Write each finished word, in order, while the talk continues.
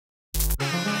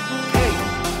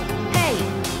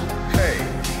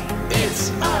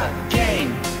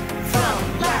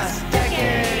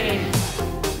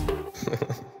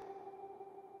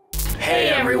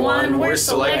or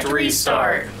select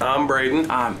restart. I'm Bradin.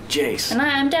 I'm Jace. And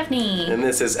I'm Daphne. And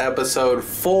this is episode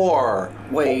 4.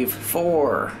 Wave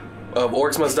 4. Of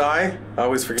Orcs Must Die? I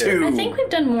always forget. 2. I think we've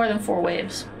done more than 4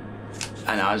 waves.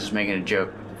 I know, I was just making a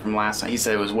joke from last night. He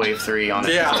said it was wave 3 on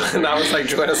it. Yeah, and I was like,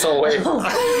 join us on wave.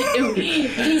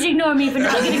 Please ignore me for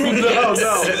not getting the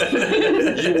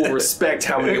No. You will respect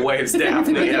how many waves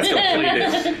Daphne has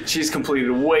completed. She's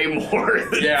completed way more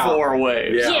than 4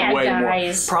 waves. Yeah, way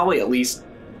guys. More. Probably at least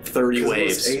 30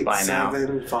 waves 8, by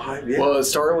 7, now. 5, yeah. Well, it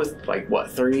started with like what,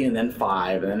 3 and then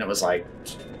 5, and then it was like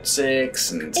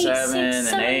 6 and 7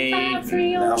 and 8. 5,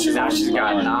 3, Now she's Now she's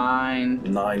got 1.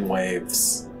 9. 9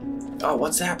 waves. Oh,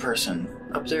 what's that person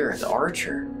up there? The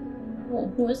archer.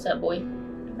 Oh, who is that boy?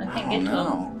 I can't get to him.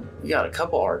 No. You got a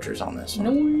couple archers on this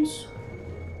one. Noise.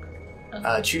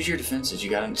 Choose your defenses.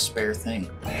 You got a spare thing.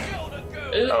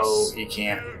 Oops. Oh, you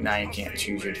can't. Now you can't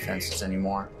choose your defenses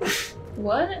anymore.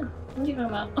 What? What are you talking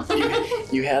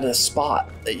about? You had a spot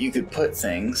that you could put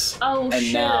things. Oh, and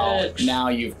shit. now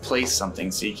you've placed something,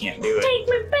 so you can't do it. Take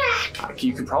me back.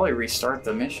 You could probably restart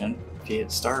the mission if you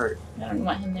hit start. I don't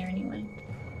want him there anyway.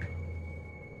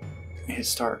 Hit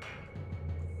start.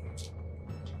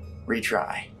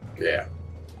 Retry. Yeah.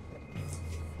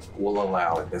 We'll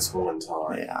allow it this one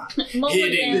time. Yeah. Hidden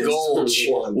Hidden Gulch.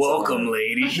 One Welcome, time.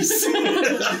 ladies.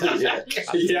 Yeah.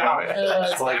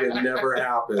 It's like it never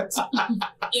happens.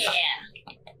 Yeah.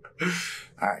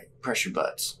 All right, press your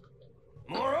butts.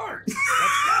 More art.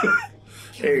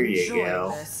 There you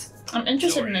go. I'm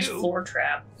interested in this floor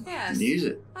trap, Yes, Use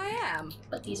it. I am.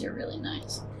 but these are really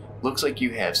nice. Looks like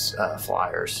you have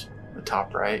flyers. The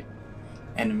top right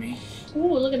enemy,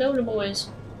 Ooh, look at those boys.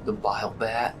 the bile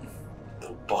bat,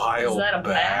 The bile Is that a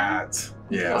bat.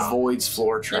 Yeah. avoids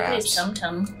floor Look at his traps.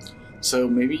 tum-tum. So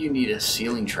maybe you need a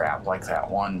ceiling trap like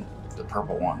that one, the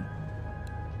purple one.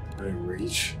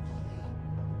 Reach.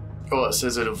 Well, it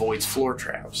says it avoids floor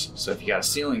traps. So if you got a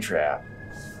ceiling trap,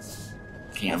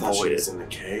 I can't thought she avoid was it. in the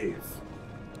cave.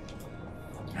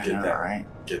 I Get know, that. right?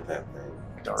 Get that thing.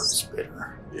 Dart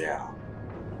spitter, Yeah.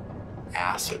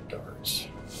 acid darts.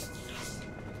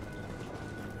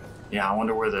 Yeah, I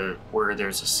wonder where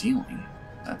there's a ceiling.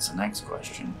 That's the next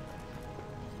question.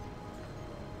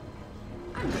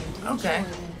 I'm going to Okay. enjoy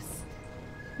this.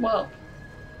 Whoa.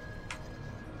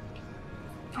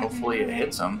 Hopefully it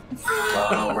hits them.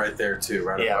 Oh, right there too.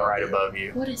 Right. Yeah, above right you. above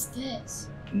you. What is this?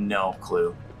 No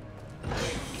clue.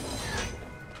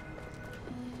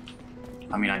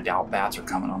 I mean, I doubt bats are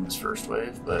coming on this first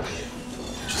wave, but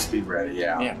Just be ready.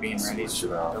 Yeah. yeah, being ready is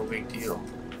Switch it out. no big deal.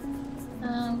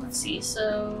 Let's see.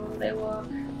 So they walk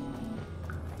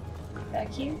back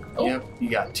here. Oh, Yep, you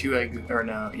got 2 exits, or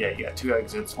no, yeah, you got 2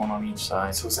 exits, one on each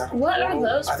side. So is that a What are portal?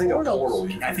 those I think portals? a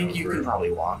portal. I think you go can through.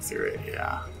 probably walk through it,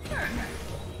 yeah.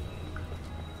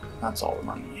 That's all the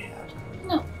money you had.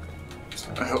 No.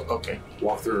 Oh, okay.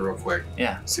 Walk through it real quick.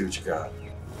 Yeah. See what you got.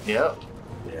 Yep.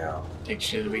 Yeah.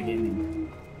 Takes you to the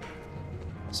beginning.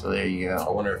 So there you I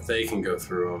go. wonder if they can go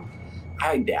through them.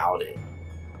 I doubt it.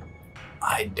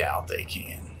 I doubt they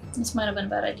can. this might have been a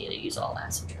bad idea to use all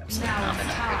acid traps. Now it's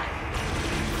time.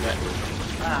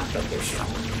 I bet they're strong.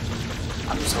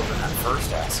 I'm just hoping that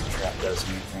first acid trap does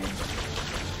anything.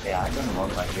 Yeah, it doesn't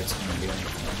look like it's going to do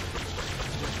anything.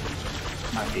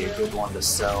 Might be a good one to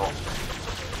sell.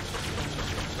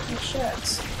 Oh,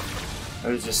 shucks. It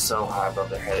was just so high above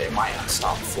their head, it might not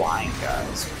stop flying,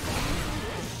 guys.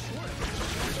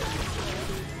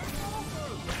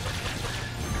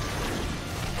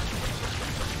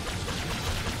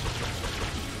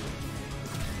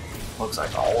 Looks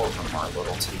like all of them are a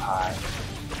little too high.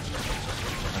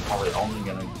 They're probably only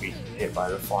going to be hit by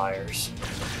the flyers.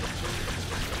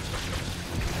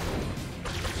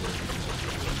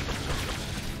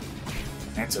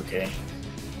 That's okay.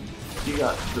 You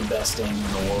got the best aim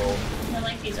in the world. I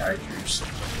like these archers.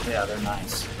 Yeah, they're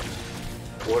nice.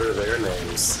 What are their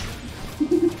names?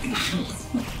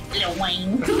 Little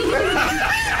Wayne.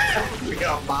 We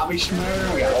got Bobby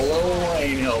Schmurder, we got Lil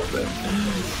Wayne helping.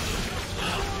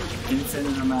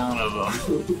 Infinite amount of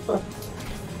them.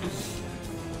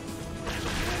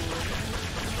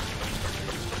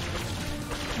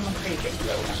 I'm a pretty big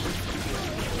Little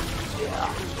Wayne.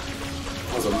 Yeah.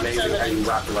 It was amazing how you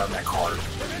wrapped around that card.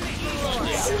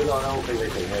 Yeah. Even though I don't think they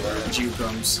can hit her.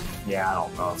 Jukums. Yeah, I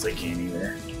don't know if they can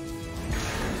either.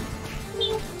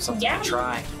 Something Yeah. to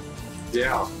try.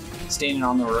 Yeah. Standing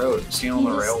on the road, standing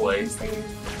on the railway.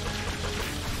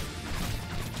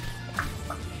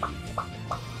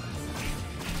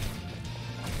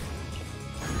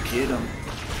 Get him.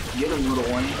 Get him,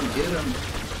 Little Wayne. Get him.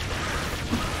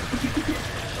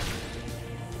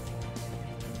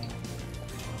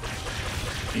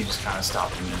 He just kind of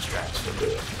stopped him in his tracks for a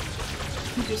bit.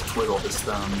 He just twiddled his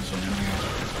thumbs, you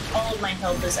know. All of my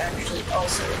health is actually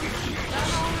also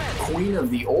Queen of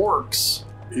the Orcs.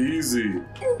 Easy.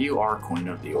 You are Queen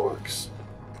of the Orcs.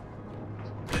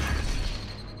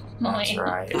 That's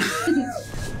right.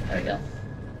 There we go.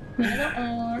 Queen of the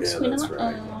Orcs. Yeah, Queen of that's the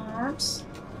right. Orcs.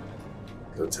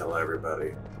 Go tell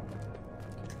everybody.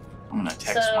 I'm gonna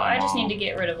text So my I just mom. need to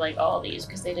get rid of like all these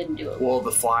because they didn't do it. Well, the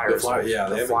flyers. The the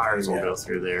haven't flyers will came go yet.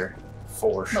 through there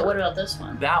for sure. But what about this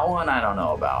one? That one I don't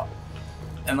know about.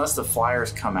 Unless the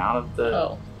flyers come out of the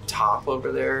Oh, top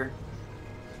over there.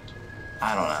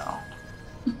 I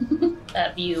don't know.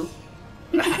 that view.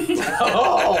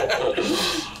 Oh!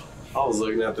 I was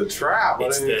looking at the trap.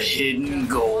 It's the hidden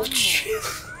gold ship.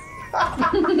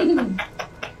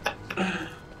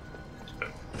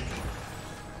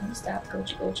 Stop,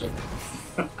 Gochi.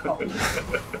 Oh.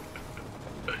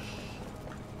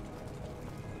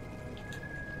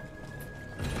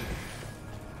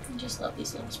 I just love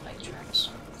these little spike traps.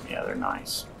 Yeah, they're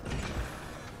nice.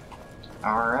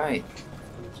 Alright,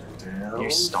 Down. you're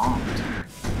stomped.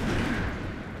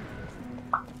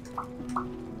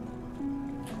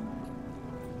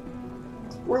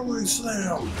 Release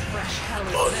them. Fresh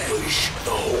hell is this. Unleash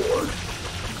the horde.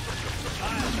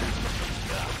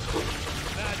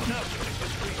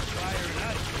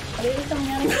 Are they coming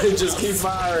out of here? Just keep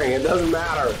firing. It doesn't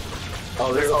matter.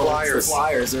 Oh, there's the flyers. The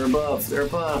flyers, they're above. They're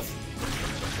above.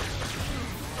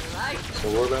 I like So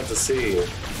we're about to see.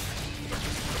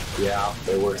 Yeah,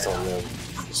 it works on them.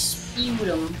 Spewed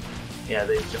them. Yeah,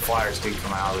 the flyers do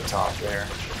come out of the top there.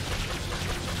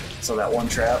 So that one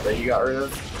trap that you got rid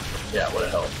of, yeah, would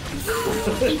have helped.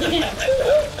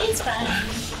 It's fine.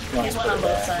 You can always There's one put on it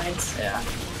both back. sides. Yeah.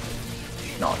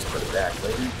 You can always put it back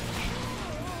later.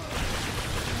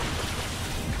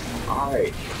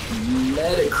 Alright.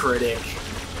 Metacritic.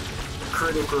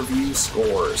 Critic review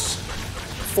scores.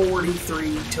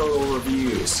 43 total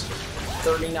reviews.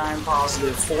 39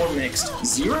 positive, 4 mixed,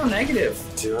 0 negative.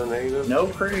 2 negative? No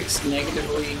critics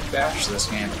negatively bash this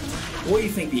game. What do you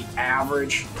think the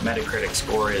average Metacritic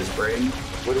score is, Bradin?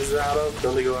 What is it out of?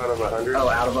 Don't they go out of 100? Oh,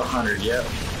 out of 100, yep.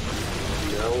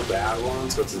 No bad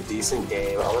ones, so it's a decent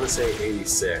game. I'm gonna say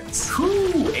 86.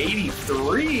 Whew,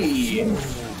 83.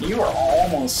 You are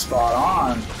almost spot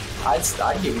on.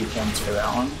 I'd give you points for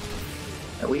that one.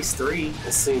 At least 3.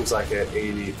 It seems like an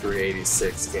 83,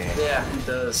 86 game. Yeah, it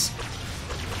does.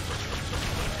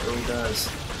 It really does.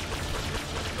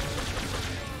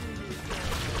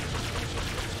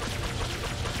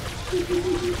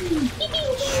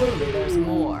 Surely there's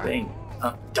more. They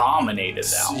dominated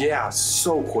that one. Yeah,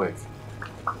 so quick.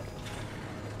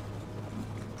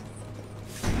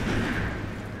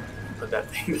 Put that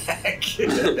thing back. Do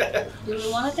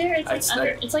we want it there? It's like, It's under,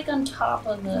 like- it's like on top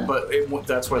of the. But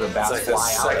that's where the It's bats like the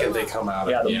fly out. second they come out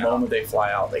Yeah, of the moment they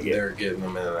fly out, they get they're getting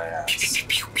them in the ass.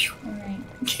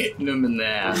 Alright. getting them in the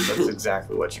ass. That's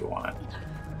exactly what you want.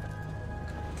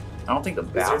 I don't think the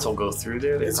bats will go through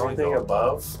there. They Is there probably anything go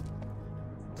above?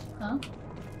 Huh?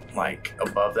 like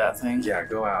above that thing. Yeah,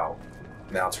 go out.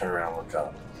 Now turn around and look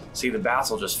up. See, the bats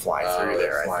will just fly through They're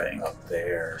there, I flying think. up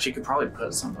there. She could probably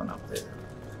put something up there.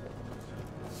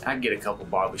 I'd get a couple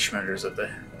Bobby Schmenders at the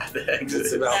It's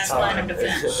exit. about That's line time. of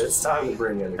defense. It's time to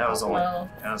bring in. That was all. Well,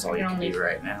 That was all I you can can only- do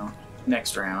right now.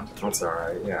 Next round. That's all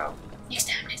right. Yeah, next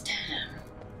time.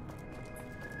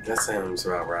 that sounds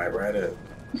about right. Right it.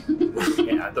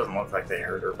 Yeah, it doesn't look like they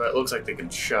hurt her, but it looks like they can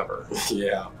shove her.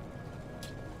 Yeah.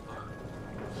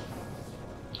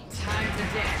 Time to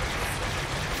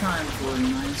dance. Time for a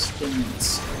nice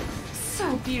dance.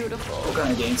 So beautiful. What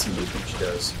kind of dancing do you think she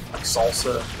does? Like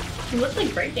salsa? It looked like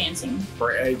breakdancing.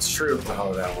 It's true.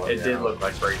 Oh, that one. It did look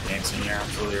like breakdancing. You're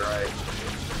absolutely right.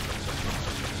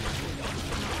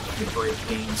 The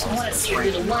breakdancing. I want to see her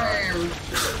do the worm.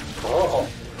 Oh,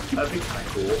 That'd be kind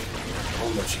of cool.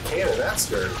 oh, but she can in that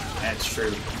skirt. That's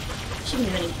true. She can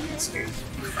do anything in this skirt.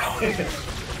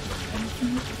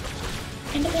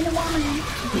 Independent woman.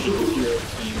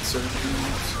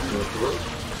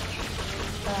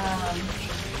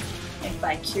 If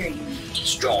by cure you mean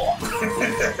destroy.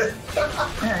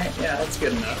 Alright, yeah, that's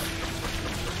good enough.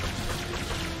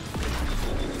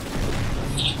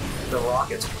 The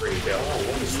rocket's pretty dope.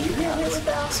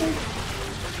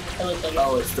 I look like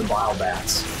Oh, it's the bile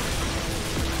bats.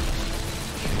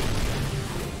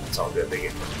 It's all good. They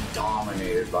get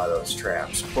dominated by those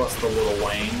traps, plus the little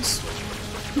wangs.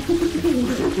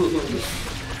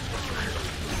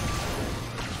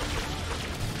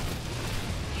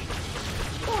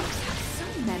 Orcs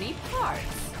have so many parts.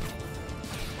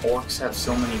 Orcs have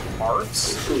so many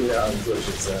parts. Yeah, that's what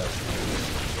she said.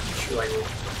 She like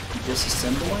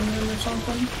disassembling them or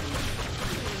something?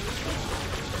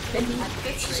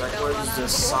 She's like, where does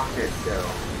this socket go?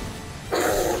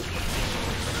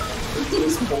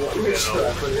 This boy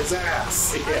strap in his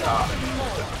ass. Yeah.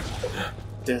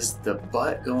 Does the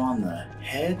butt go on the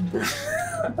head?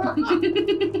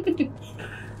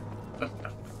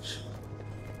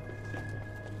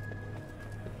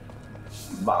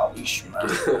 Bobby Schmuck.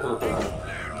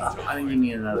 I think you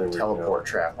need another teleport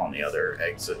trap on the other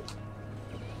exit.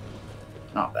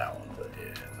 Not that one, but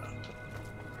yeah.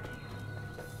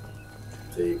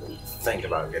 They even think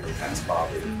about getting past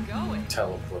Bobby. Going.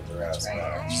 Teleport their ass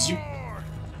back.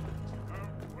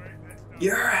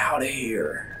 You're out of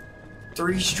here.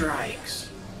 3 strikes.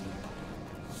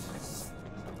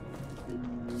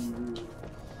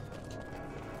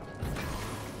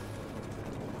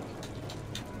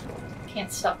 Can't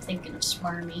stop thinking of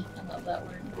smarmy. I love that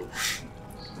word.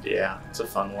 Yeah, it's a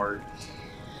fun word.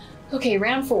 Okay,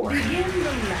 round 4. Round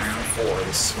 4,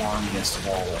 the smarmiest of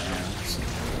all the rounds.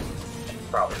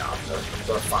 Probably not,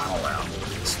 the final round will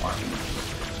be the smarmiest.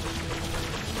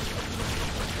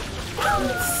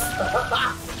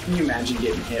 Can you imagine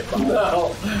getting hit by a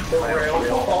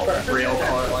rail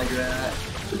car like that?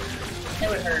 It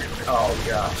would hurt. Oh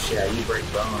gosh, yeah, you break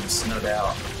bones, no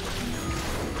doubt.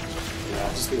 Yeah,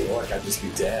 I'd just be at work. I'd just be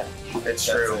dead. It's That's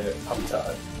true. it. I'm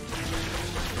done.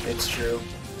 It's true.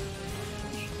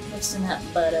 Listen up,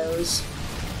 buttos.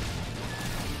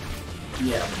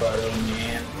 Yeah, buddo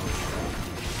man.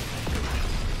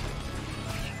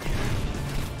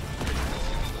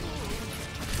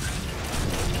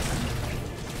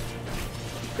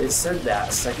 They said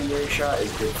that secondary shot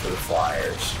is good for the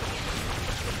flyers.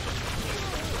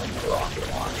 And the rocket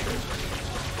launcher.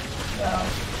 Well,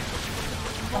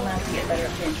 I'm gonna have to get better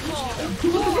at paying attention to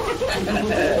them.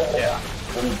 Yeah.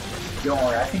 Don't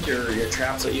worry, I think your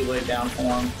traps that you laid down for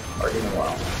them are doing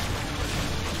well.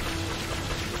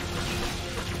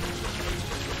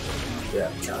 Yeah,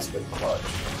 trust me, clutch.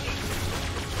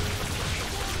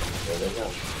 There they go.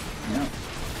 Yeah.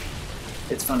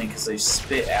 It's funny because they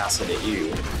spit acid at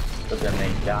you, but then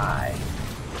they die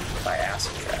by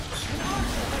acid traps.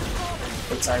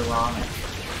 It's ironic.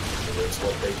 It's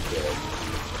what they did.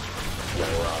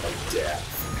 Ironic death.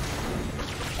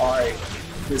 Alright,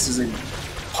 this is a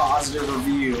positive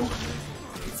review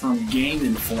from Game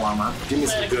Informer. Give me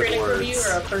Is some that a good critic words. review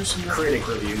or a person review? Critic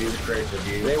review, these are critic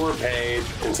reviews. They were paid.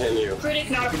 Continue. Critic,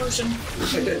 not a person.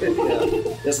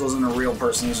 This wasn't a real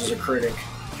person, this was a critic.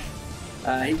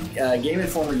 Game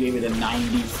Informer gave it a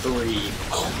 93.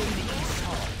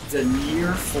 The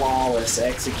near flawless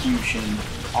execution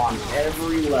on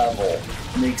every level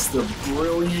makes the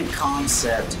brilliant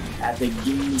concept at the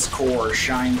game's core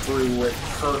shine through with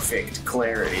perfect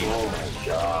clarity. Oh my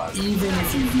god. Even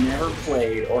if you've never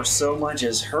played or so much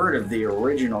as heard of the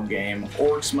original game,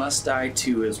 Orcs Must Die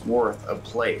 2 is worth a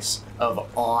place of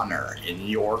honor in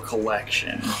your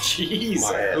collection.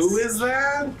 Jesus. Who is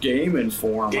that? Game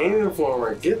Informer. Game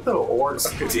Informer. Get the orc's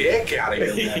dick out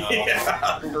of here now.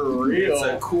 Yeah, for real. It's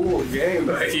a cool game,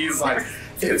 but he's like,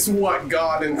 it's what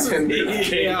God intended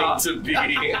gaming to be.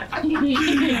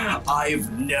 I've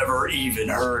never even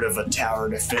heard of a tower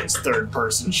defense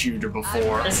third-person shooter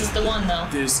before. This is the one, though.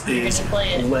 This You're is gonna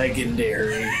play it.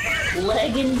 legendary.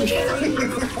 Legendary.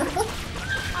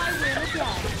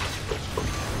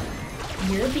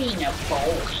 You're being a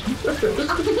boy.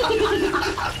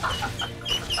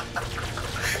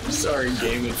 Sorry,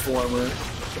 Game Informer.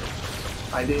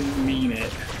 I didn't mean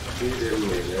it. You didn't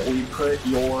mean it. We put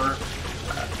your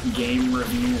game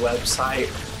review website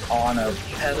on a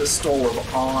pedestal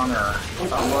of honor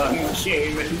among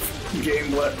game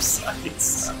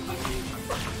websites.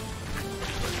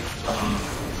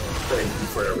 Thank you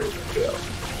for everything. Yeah.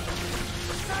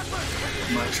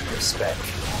 Much respect.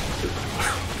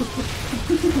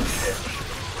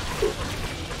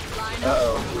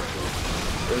 Uh-oh.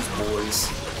 Those boys.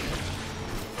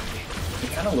 They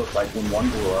kind of look like when one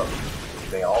blew up,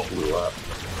 they all blew up.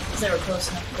 Because they were close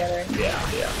enough together. Yeah.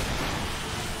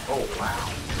 Oh, wow.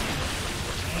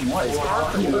 Dang, what is What's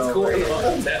happening over going here?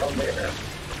 on down there? I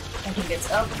think it's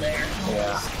up there.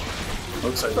 Yeah.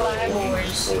 Looks like Fly Lil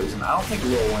Wayne's boys. poison. I don't think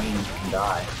Lil Wayne can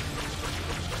die.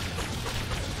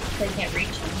 They can't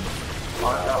reach him.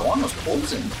 That one was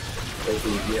poisoned. They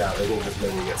can just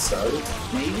maybe get stung.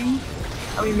 Maybe?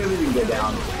 I mean, maybe they can go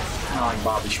down kind of like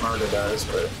Bobby Schmurda does,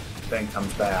 but then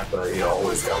comes back. But he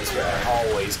always comes back.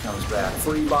 Always comes back.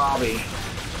 Free Bobby.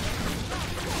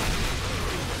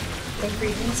 They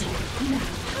breathe easy.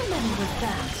 How many was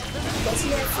that? Does he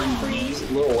have free breathe?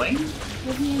 Lil Wayne?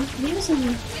 He was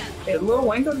in Did Lil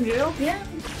Wayne go to jail? Yeah.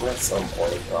 At some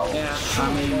point, probably. Yeah,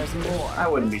 I mean, I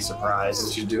wouldn't be surprised.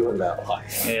 What you do in that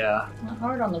life? Yeah. Not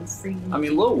hard on the free. I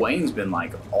mean, Lil Wayne's been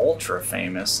like ultra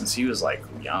famous since he was like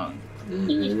young.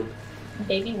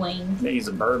 Baby Wayne. Yeah, he's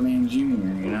a Birdman Jr., you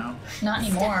know? Not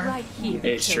Step anymore. right here.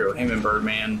 It's true. Him and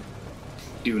Birdman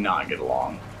do not get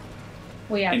along.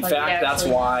 We act In like fact, we that's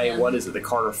actually why, am. what is it, the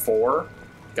Carter 4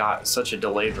 got such a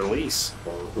delayed release.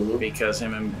 Because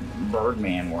him and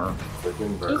Birdman were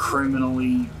Freaking bird.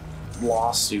 criminally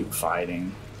lawsuit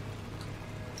fighting.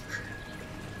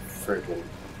 Freaking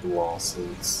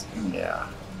lawsuits. Yeah.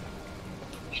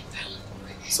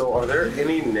 So, are there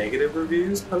any negative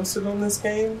reviews posted on this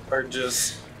game, or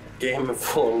just Game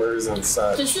Informers and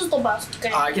such? This is the best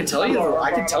game. I can tell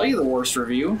you the worst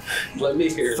review Let me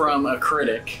hear. from a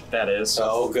critic, that is.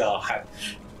 Oh God.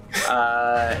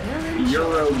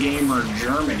 Eurogamer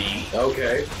Germany.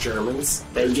 Okay, Germans.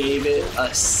 They gave it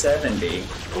a 70,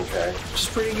 Okay. which is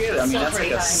pretty good. I mean, Still that's like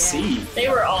pretty a high, C. They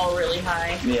were all really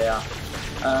high. Yeah.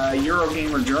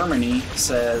 Eurogamer Germany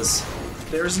says,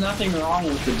 there's nothing wrong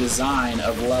with the design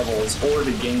of levels or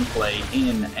the gameplay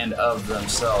in and of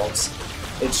themselves.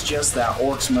 It's just that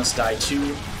Orcs Must Die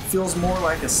 2 feels more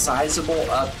like a sizable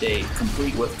update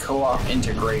complete with co-op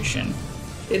integration.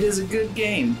 It is a good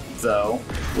game, though,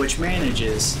 which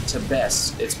manages to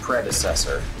best its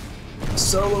predecessor.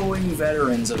 Soloing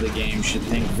veterans of the game should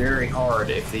think very hard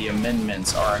if the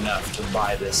amendments are enough to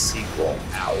buy this sequel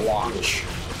at launch.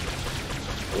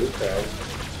 Okay.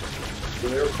 So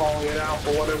they were calling it out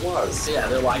for what it was. Yeah,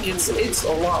 they're like, it's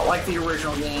a lot like the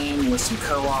original game with some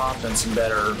co-op and some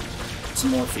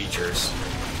more features.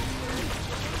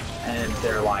 And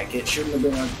they're like, it shouldn't have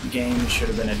been a game, it should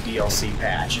have been a DLC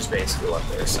patch, is basically what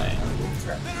they're saying.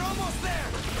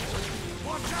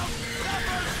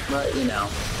 But, you know.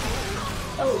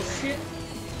 Oh shit.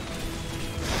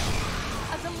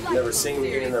 Never seen the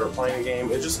game, never playing a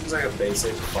game. It just looks like a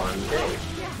basic, fun game.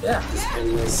 Yeah.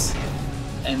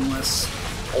 Endless.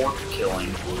 Orc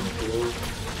killing.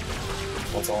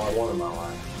 That's all I want in my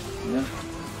life. Yeah.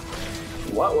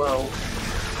 Whoa.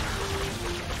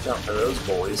 Jump for those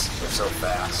boys. They're so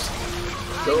fast.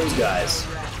 Those guys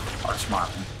are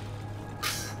smart.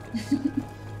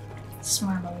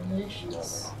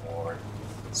 Smarmalicious.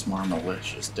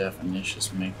 Smarmalicious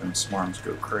definitions make them smarms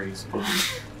go crazy.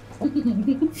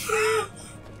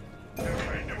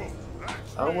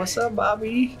 Oh, what's up,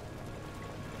 Bobby?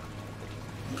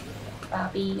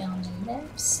 Bobby on the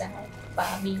left side,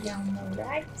 Bobby on the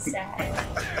right side.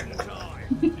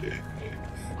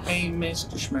 Hey,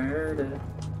 Mr. Schmurda.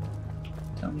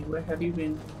 Tell me, where have you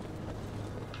been?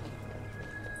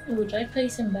 Would I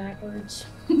place him backwards?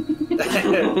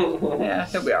 Yeah,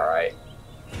 he'll be alright.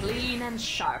 Clean and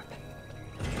sharp.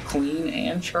 Clean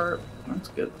and sharp? That's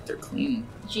good. They're clean.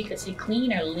 She could say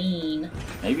clean or lean.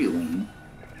 Maybe lean.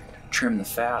 Trim the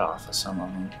fat off of some of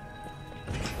them.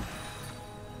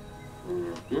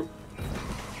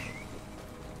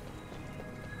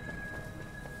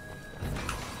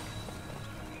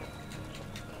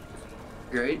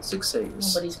 Great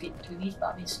success. Nobody's getting to these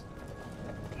Bobbies.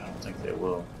 I don't think they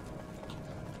will.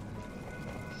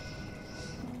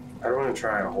 I want to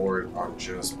try a horde on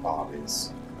just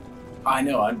bobbies. I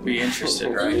know, I'd be interested,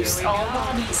 right? Just all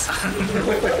Bobbies.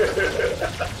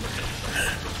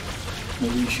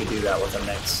 Maybe you should do that with the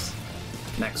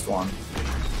next one.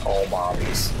 All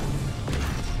bobbies.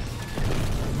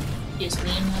 Just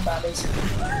me and my Bobbies.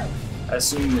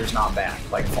 Assuming there's not back,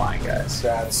 like flying guys.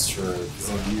 That's true, because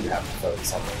then you'd have to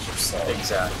focus on those yourself.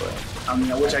 Exactly. I mean,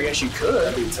 which I guess you could.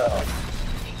 That'd be tough.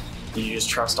 You just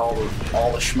trust all the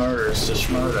schmurders to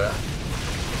schmurda.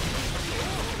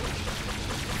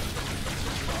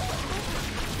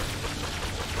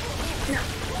 No,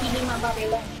 you leave my Bobby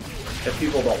alone. If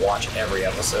people don't watch every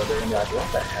episode, they're gonna be like, what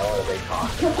the hell are they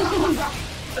talking about?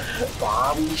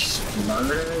 Bobby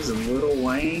Schmurders and Little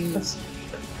Waynes?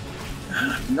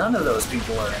 None of those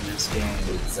people are in this game.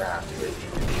 Exactly.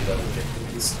 You don't get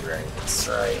the Easter eggs. That's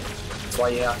right. That's why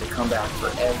you have to come back for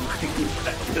every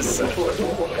episode.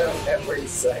 Every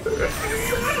second. Look at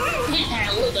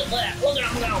that. Look at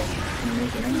him go.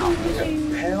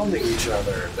 Pounding each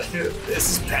other. This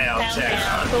is Pound I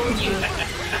Town. told you.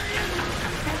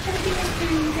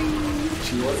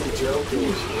 She wasn't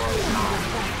joking. She was.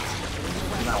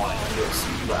 You might want to do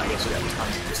some, but I guess you have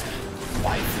tons of just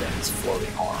life things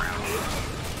floating all around you.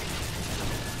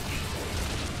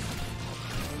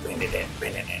 Bend it in.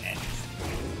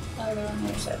 Oh, they're on the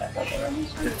other side. I thought they were on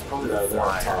this side. It's probably they're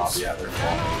on top. Yeah, they're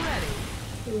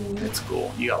flying. It's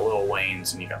cool. You got Little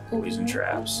Waynes and you got poison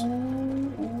traps.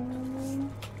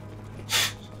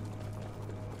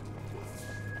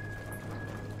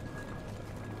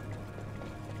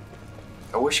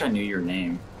 I wish I knew your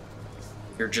name.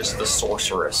 You're just the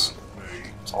sorceress.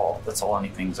 That's all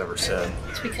anything's ever said.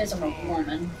 It's because I'm a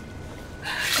woman.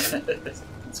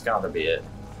 It's gotta be it.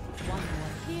 One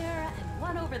more here and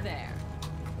one over there.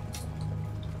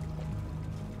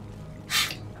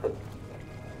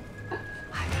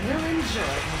 I will enjoy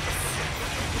this.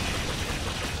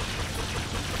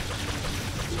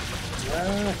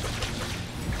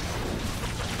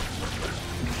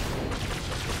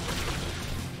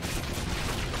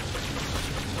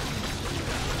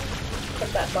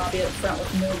 Put that Bobby up front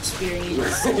with no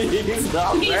experience. He's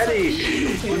not ready.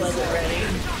 He wasn't ready.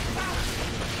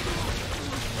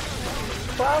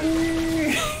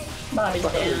 Bobby! Bobby's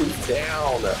down. Bobby's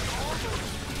down.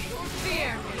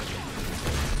 Fear me.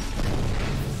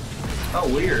 Oh,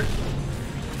 weird.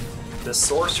 The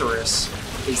sorceress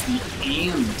is the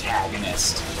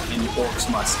antagonist in Orcs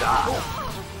Must Die,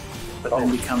 but then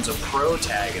becomes a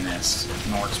protagonist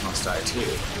in Orcs Must Die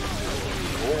too.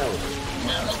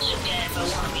 I'm a good guy if I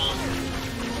want to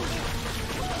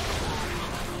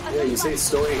be. Yeah, you say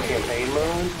story and campaign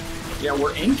mode? Yeah,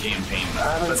 we're in campaign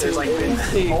mode, but there's like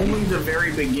anything. only the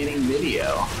very beginning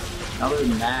video. Other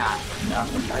than that,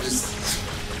 nothing. I just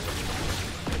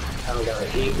haven't got to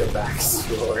hate the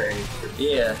backstory.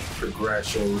 Yeah.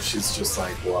 Progression. She's just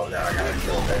like, well, now I gotta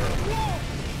kill him.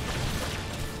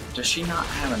 Does she not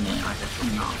have a name? I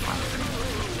cannot find her name.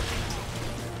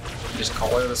 You just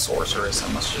call her the sorceress.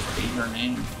 That must just be her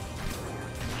name.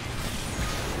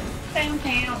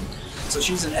 Downtown. So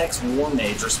she's an ex-war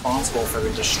mage responsible for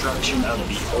the destruction of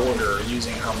the Order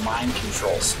using her mind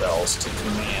control spells to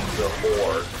command the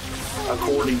Horde.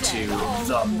 According to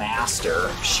the Master,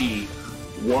 she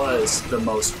was the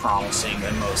most promising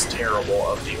and most terrible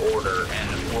of the Order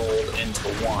and rolled into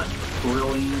one.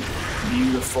 Brilliant,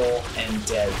 beautiful, and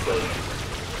deadly.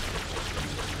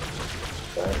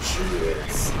 That she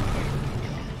is.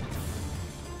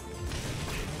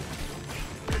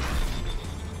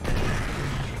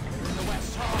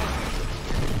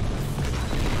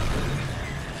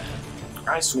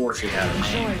 I swore she had a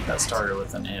name that started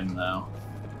with an M, though.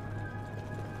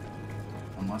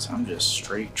 Unless I'm just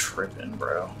straight tripping,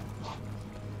 bro.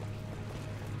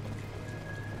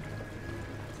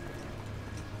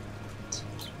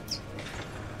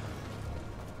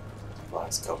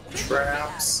 Last couple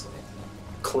traps.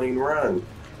 Clean run.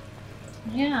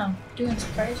 Yeah, doing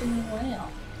surprisingly well.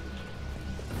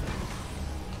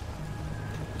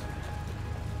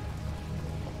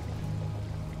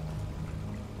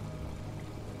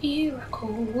 Here I go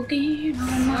again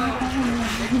on my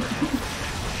own.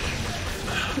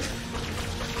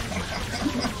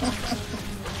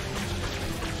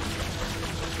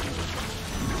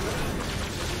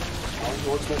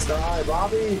 Orcs Must Die,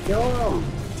 Bobby, kill him!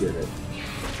 Did it.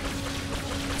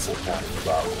 So kind of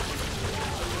Bobby.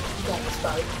 Don't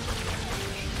spike.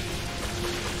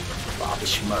 Bobby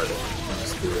Schmurder.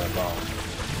 Just do that bomb.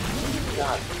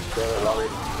 God damn it, Bobby.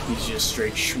 He's just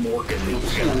straight schmorking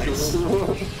these guys.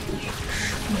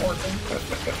 Morgan.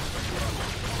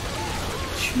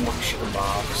 Schmork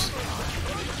kebabs.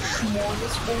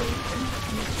 Smorgasbord.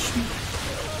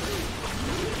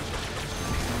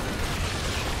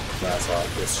 That's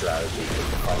like this strategy to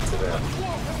fight to them.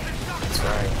 That's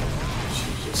right.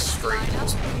 She's just straight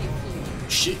just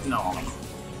shitting on him.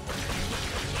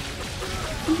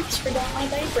 Oops, forgot my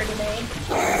diaper today.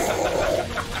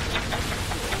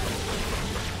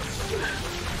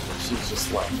 She's just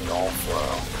letting it all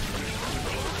flow.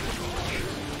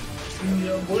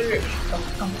 No work.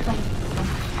 Come.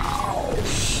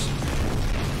 Ouch.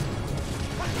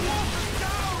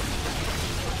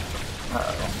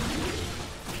 Uh-oh.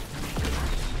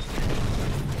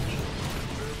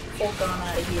 Folk on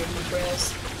out of here, you bros.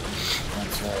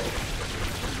 That's right.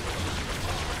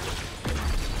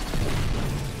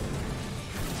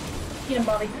 Get him,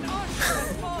 Bobby.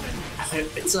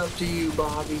 It's up to you,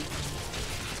 Bobby.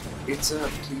 It's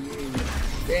up to you.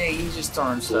 Dang, he just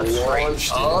turned stuff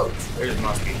straight up. There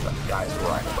must be some guys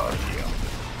right above you.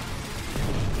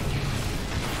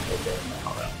 Okay,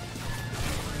 now then.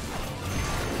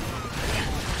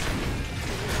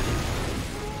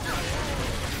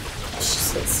 She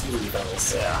said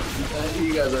seatbelts. Yeah.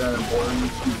 You guys are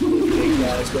unimportant. Big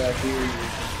guys back here.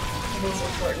 It is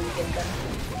important to get them.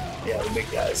 Yeah, the big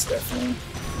guys definitely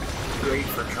great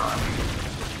for charming.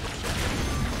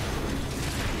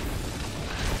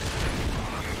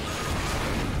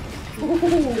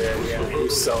 Yeah,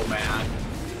 he's so mad.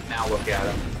 Now look at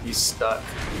him. He's stuck.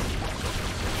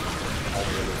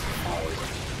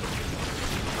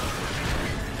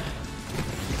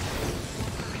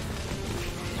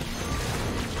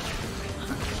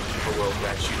 Hello,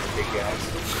 guys, shooting big guys.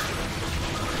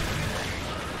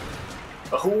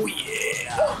 Oh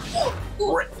yeah!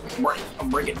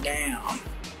 Break it down.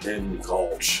 Hidden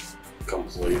Gulch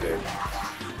completed.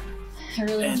 I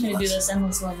really want you to do this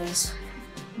endless levels.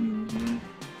 Mm-hmm.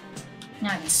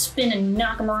 Now I can spin and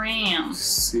knock them around.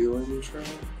 Ceiling trap?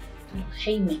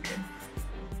 Haymaker.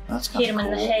 That's kind Hit of them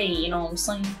cool. in the hay, you know what I'm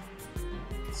saying?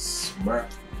 Smart.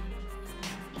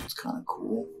 That's kind of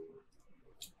cool.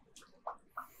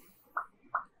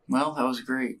 Well, that was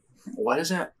great. What is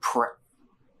that?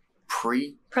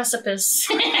 Precipice.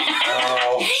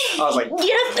 Oh, I was like,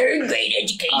 Get a third grade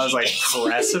education. I was like,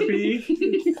 recipe?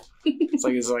 It's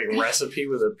like recipe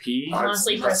with a P.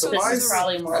 Honestly, precipice is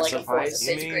probably more like a 4th or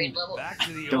Precipice? 5th grade level.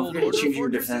 Don't forget to choose your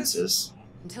defenses.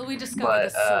 Until we discover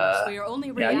But, the source, we are only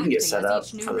Yeah, reacting you can get set as up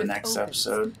each new for the rift next opens.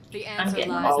 episode. The I'm answer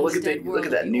getting- lies Oh, look at instead look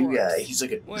at that world new of the guy. orcs. He's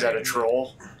like is that a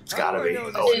troll? It's gotta be.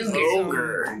 Oh, Oh, it's an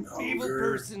ogre.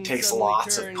 ogre. Takes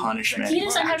lots of punishment. He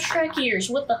doesn't have Shrek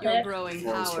ears. What the Your heck? growing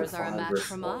Rolls for powers are a 5 match rift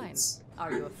for mine. points.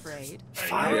 Are you afraid?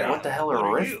 5? Yeah. What the hell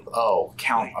are rift? Oh,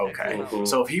 count. Okay. Mhm.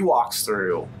 So if he walks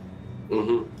through,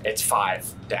 Mm-hmm. it's 5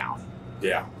 down.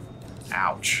 Yeah.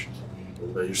 Ouch.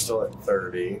 But you're still at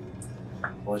 30.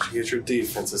 Once you get your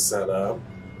defenses set up,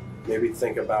 maybe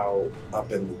think about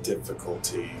upping the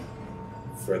difficulty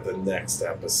for the next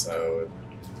episode.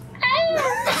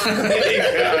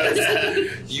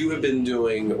 Because you have been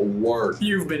doing work.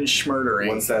 You've been schmurdering.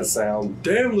 What's that sound?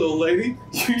 Damn, little lady,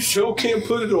 you sure can't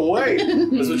put it away.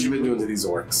 That's what you've been doing to these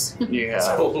orcs. Yeah.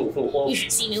 So, You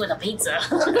should see me with a pizza.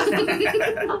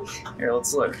 Here,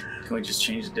 let's look. Can we just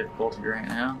change the difficulty right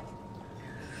now?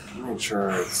 make sure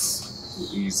it's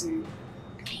easy.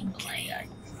 Gameplay.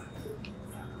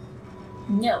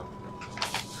 No.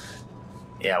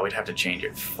 Yeah, we'd have to change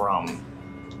it from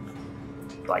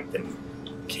like the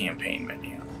campaign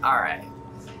menu. Alright.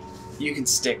 You can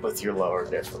stick with your lower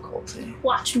difficulty.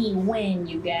 Watch me win,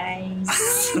 you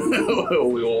guys.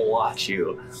 We will watch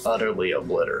you utterly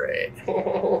obliterate.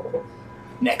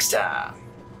 Next time.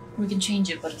 We can change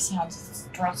it, but it sounds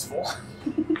stressful.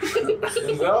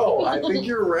 No, I think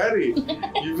you're ready.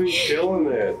 You've been killing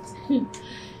it.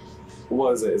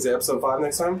 What is it? Is it episode 5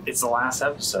 next time? It's the last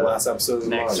episode. Last episode of the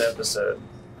Next month. episode.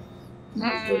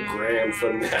 The grand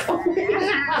finale.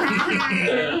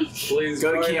 Please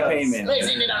Go to join campaign us. menu. Let's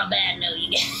end it on a bad note,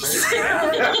 you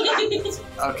guys.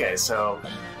 Okay, so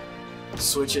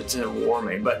switch it to War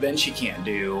Mage, but then she can't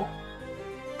do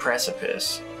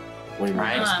Precipice. Wait,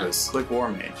 Right. precipice. Click War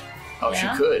Mage. Oh,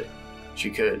 Yeah? she could. She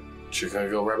could. She's gonna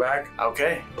go right back?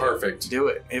 Okay, Perfect. do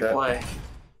it. Hit That- play.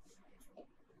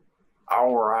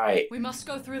 All right. We must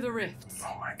go through the rifts.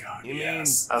 Oh my god, You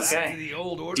yes. mean back Okay. to the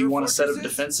old order Do you want to set up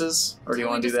fortresses? defenses, or do you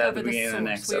Till want we to do that at the discover beginning of the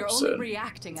source, next we are only episode?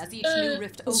 reacting as each new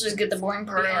rift Let's opens. just get the boring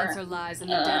part The over. answer lies in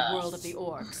the dead world of the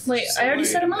orcs. Wait, I already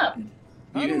set him up.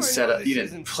 How You do didn't I set know up. this You didn't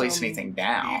isn't place some anything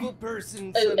down. Evil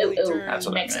person Oh, suddenly oh, oh. turned That's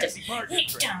what I Next meant. fancy partner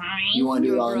Next friend. time. You want to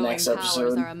do it Your on the growing next powers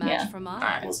episode? are a match Yeah. for mine.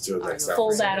 Alright. Let's do it Are next you Full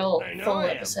episode. battle, I know full I am,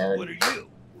 but episode. what are you?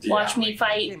 Watch Yeah. me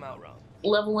fight, Came out wrong.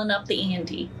 leveling up the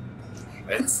ante.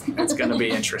 It's gonna be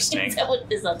interesting. Is that what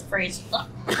is that the phrase?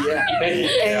 Yeah.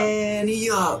 And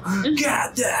yup,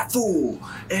 got that fool.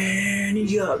 And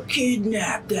yup,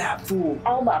 kidnapped that fool.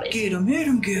 All about it. Get him, hit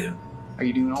him, get him. Are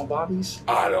you doing all bobbies?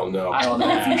 I don't know. I don't know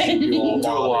if you should do all Do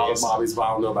a lot of bobbies. bobbies, but I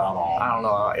don't know about all. I don't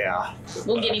know. Yeah.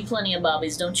 We'll give you plenty of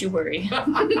bobbies, don't you worry. All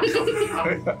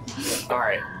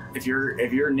right. If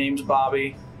your name's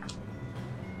Bobby,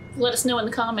 Let us know in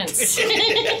the comments.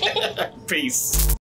 peace.